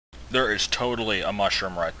There is totally a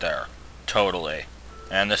mushroom right there. Totally.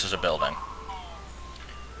 And this is a building.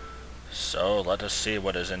 So, let us see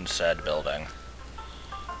what is in said building.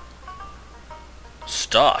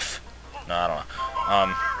 Stuff! No, I don't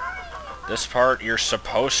know. This part, you're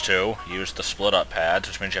supposed to use the split-up pads,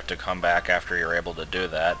 which means you have to come back after you're able to do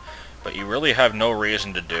that. But you really have no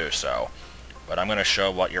reason to do so. But I'm going to show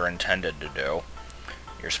what you're intended to do.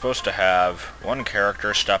 You're supposed to have one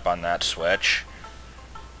character step on that switch,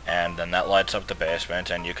 and then that lights up the basement,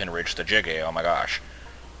 and you can reach the jiggy. Oh my gosh.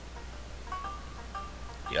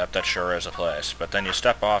 Yep, that sure is a place. But then you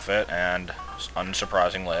step off it, and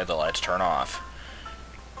unsurprisingly, the lights turn off.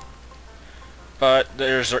 But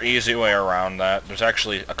there's an easy way around that. There's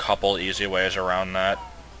actually a couple easy ways around that.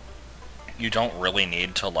 You don't really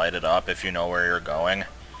need to light it up if you know where you're going.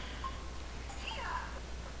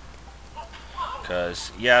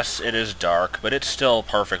 Because, yes, it is dark, but it's still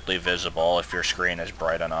perfectly visible if your screen is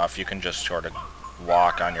bright enough. You can just sort of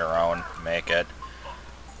walk on your own, make it.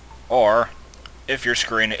 Or, if your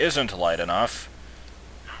screen isn't light enough,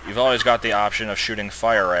 you've always got the option of shooting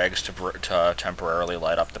fire eggs to temporarily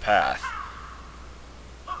light up the path.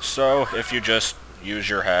 So, if you just use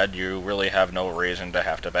your head, you really have no reason to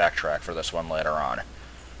have to backtrack for this one later on.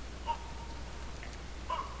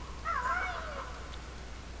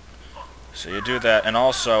 So you do that, and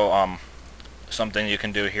also, something you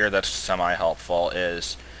can do here that's semi-helpful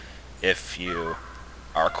is, if you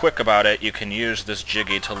are quick about it, you can use this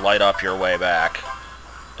jiggy to light up your way back,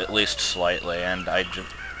 at least slightly, and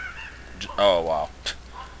oh wow.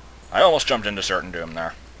 I almost jumped into certain doom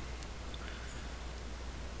there.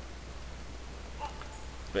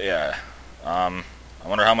 But yeah, I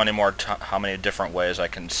wonder how many different ways I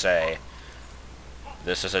can say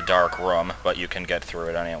this is a dark room, but you can get through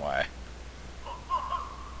it anyway.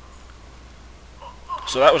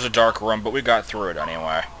 So that was a dark room, but we got through it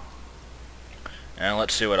anyway. And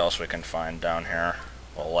let's see what else we can find down here.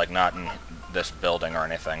 Well, like, not in this building or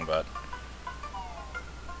anything, but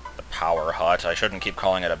the power hut. I shouldn't keep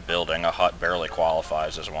calling it a building. A hut barely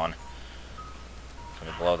qualifies as one. Can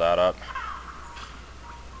we blow that up?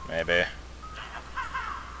 Maybe.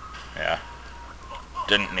 Yeah.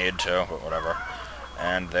 Didn't need to, but whatever.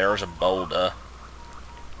 And there's a boulder.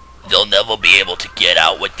 They'll never be able to get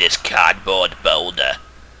out with this cardboard boulder.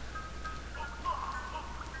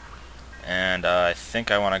 And I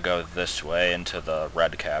think I want to go this way into the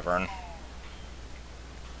red cavern.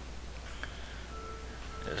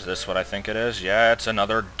 Is this what I think it is? Yeah, it's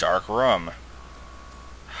another dark room.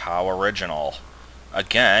 How original.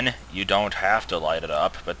 Again, you don't have to light it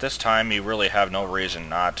up, but this time you really have no reason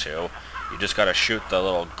not to. You just gotta shoot the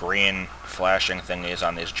little green flashing thingies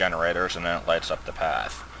on these generators and then it lights up the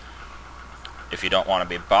path. If you don't want to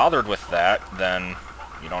be bothered with that, then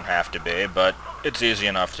you don't have to be, but it's easy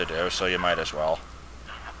enough to do, so you might as well.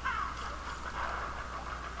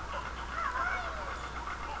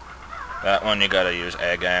 That one you gotta use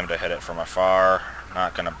A-game to hit it from afar.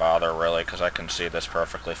 Not gonna bother really, because I can see this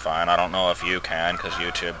perfectly fine. I don't know if you can, because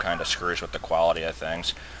YouTube kinda screws with the quality of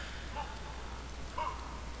things.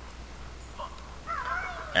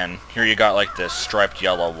 And here you got like this striped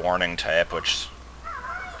yellow warning tape, which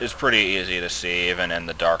is pretty easy to see even in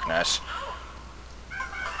the darkness.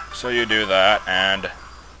 So you do that, and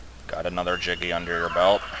got another jiggy under your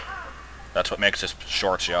belt. That's what makes his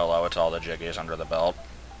shorts yellow, it's all the jiggies under the belt.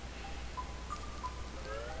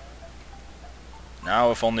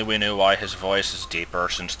 Now if only we knew why his voice is deeper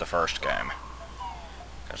since the first game.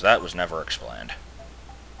 Because that was never explained.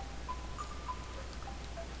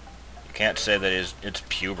 You can't say that it's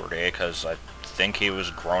puberty, because I think he was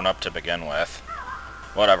grown up to begin with.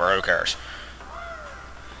 Whatever, who cares?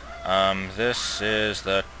 This is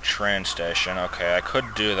the train station. Okay, I could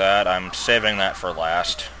do that. I'm saving that for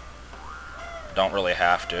last. Don't really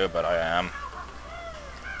have to, but I am.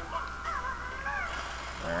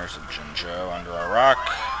 There's a Jinjo under a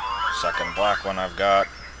rock. Second black one I've got.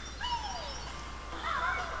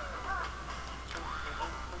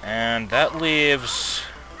 And that leaves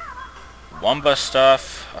Wumba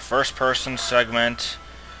stuff, a first-person segment,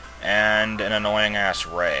 and an annoying-ass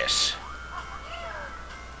race.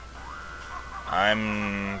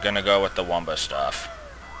 I'm gonna go with the Wumba stuff.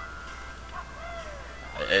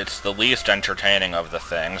 It's the least entertaining of the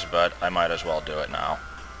things, but I might as well do it now.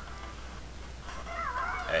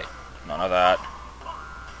 Hey, none of that.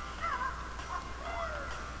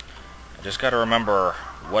 I just gotta remember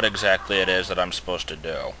what exactly it is that I'm supposed to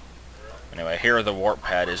do. Anyway, here the warp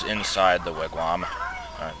pad is inside the wigwam.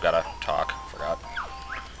 I've gotta talk, forgot.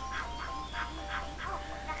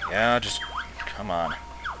 Yeah, just come on.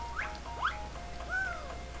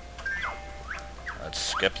 Let's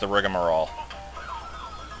skip the rigmarole.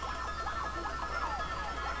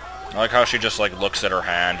 I like how she just, like, looks at her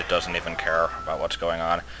hand, doesn't even care about what's going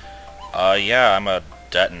on. Yeah, I'm a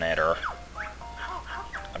detonator.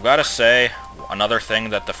 I've got to say, another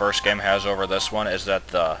thing that the first game has over this one is that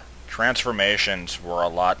the transformations were a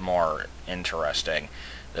lot more interesting.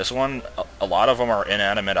 This one, a lot of them are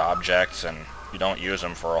inanimate objects, and you don't use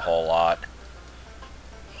them for a whole lot.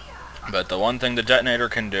 But the one thing the detonator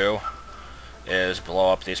can do is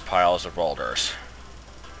blow up these piles of boulders,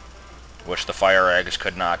 which the fire eggs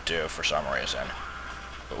could not do for some reason.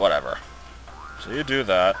 But whatever. So you do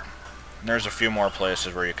that. And there's a few more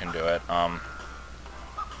places where you can do it.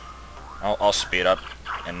 I'll speed up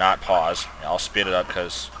and not pause. I'll speed it up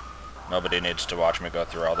because nobody needs to watch me go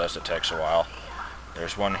through all this. It takes a while.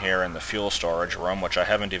 There's one here in the fuel storage room, which I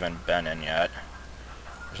haven't even been in yet.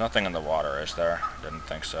 There's nothing in the water, is there? Didn't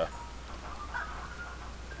think so.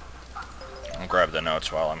 I'll grab the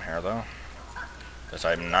notes while I'm here, though, because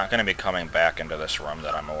I'm not going to be coming back into this room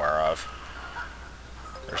that I'm aware of.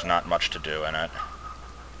 There's not much to do in it.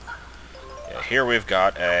 Yeah, here we've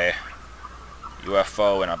got a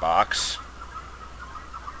UFO in a box.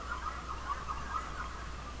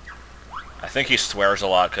 I think he swears a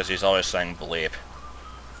lot because he's always saying bleep.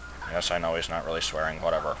 Yes, I know he's not really swearing.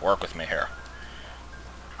 Whatever. Work with me here.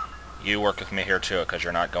 You work with me here too, because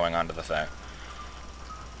you're not going onto the thing.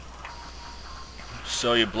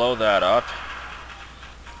 So you blow that up,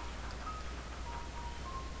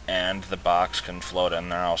 and the box can float in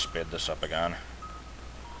there. I'll speed this up again.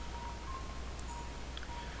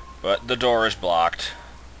 But the door is blocked.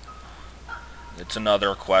 It's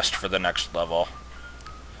another quest for the next level.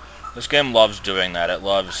 This game loves doing that. It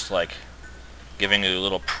loves, like, giving you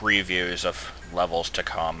little previews of levels to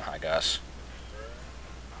come, I guess.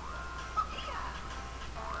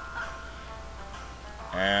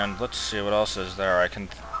 And let's see what else is there.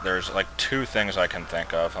 There's like 2 things I can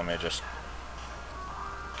think of. Let me just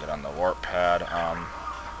get on the warp pad.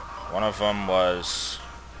 One of them was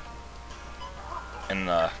in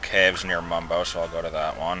the caves near Mumbo, so I'll go to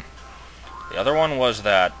that one. The other one was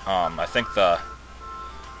that, I think the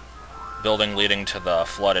building leading to the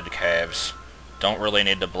flooded caves. Don't really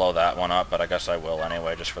need to blow that one up, but I guess I will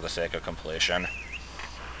anyway, just for the sake of completion.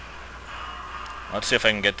 Let's see if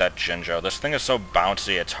I can get that Jinjo. This thing is so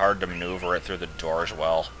bouncy, it's hard to maneuver it through the doors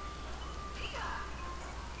well.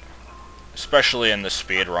 Especially in the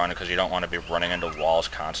speed run, because you don't want to be running into walls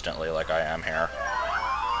constantly like I am here.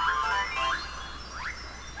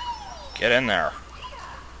 Get in there.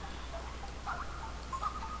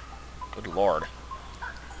 Good lord.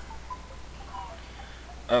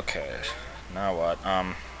 Okay, now what?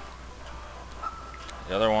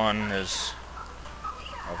 The other one is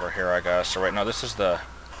over here, I guess. Or wait, no, this is the...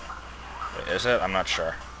 Wait, is it? I'm not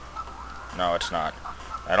sure. No, it's not.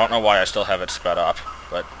 I don't know why I still have it sped up,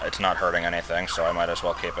 but it's not hurting anything, so I might as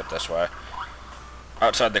well keep it this way.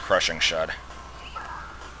 Outside the crushing shed.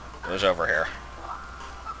 It was over here.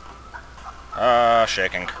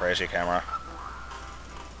 Shaking, crazy camera.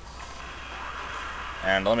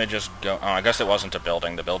 And let me just go... Oh, I guess it wasn't a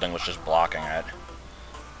building. The building was just blocking it.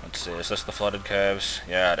 Let's see, is this the flooded caves?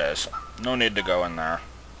 Yeah, it is. No need to go in there.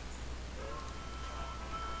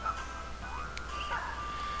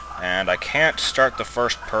 And I can't start the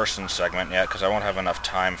first-person segment yet, because I won't have enough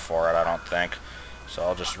time for it, I don't think. So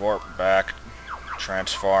I'll just warp back,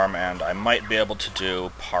 transform, and I might be able to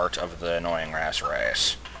do part of the annoying ass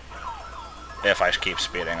race. If I keep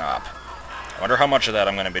speeding up. I wonder how much of that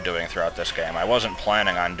I'm going to be doing throughout this game. I wasn't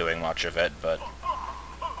planning on doing much of it, but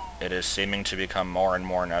it is seeming to become more and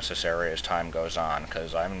more necessary as time goes on,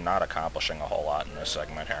 because I'm not accomplishing a whole lot in this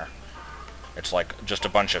segment here. It's like just a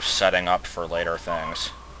bunch of setting up for later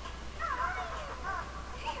things.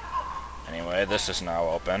 Anyway, this is now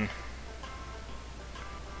open.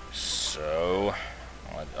 So,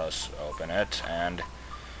 let us open it, and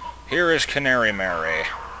here is Canary Mary.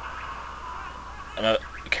 A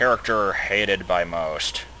character hated by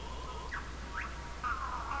most.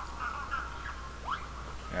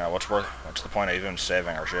 Yeah, what's the point of even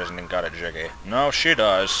saving her? She hasn't even got a jiggy. No, she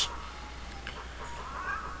does.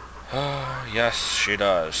 Yes, she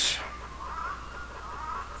does.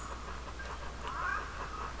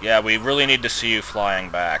 Yeah, we really need to see you flying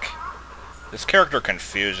back. This character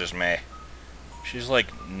confuses me. She's like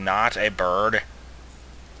not a bird,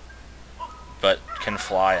 but can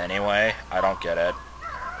fly anyway. I don't get it.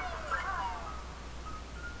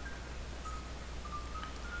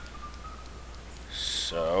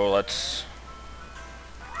 So let's...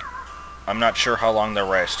 I'm not sure how long the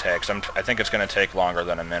race takes. I think it's going to take longer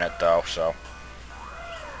than a minute though, so...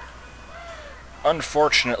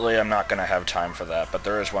 Unfortunately, I'm not going to have time for that, but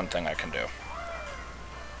there is one thing I can do.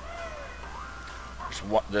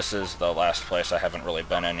 This is the last place I haven't really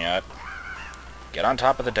been in yet. Get on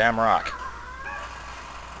top of the damn rock.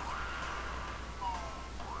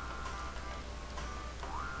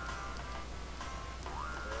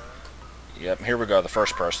 Yep, here we go, the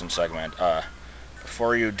first person segment.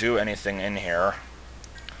 Before you do anything in here,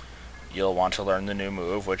 you'll want to learn the new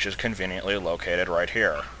move, which is conveniently located right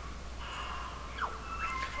here.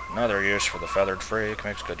 Another use for the feathered freak,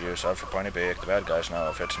 makes good use of for pointy beak. The bad guys know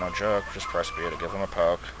if it's no joke, just press B to give them a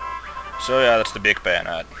poke. So yeah, that's the beak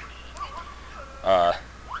bayonet.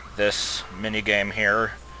 This minigame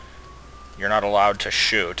here, you're not allowed to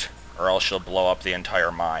shoot, or else you'll blow up the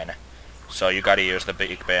entire mine. So you gotta use the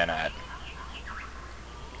beak bayonet.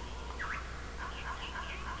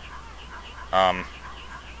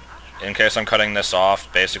 In case I'm cutting this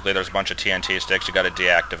off, basically there's a bunch of TNT sticks, you gotta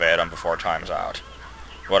deactivate them before time's out.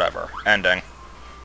 Whatever. Ending.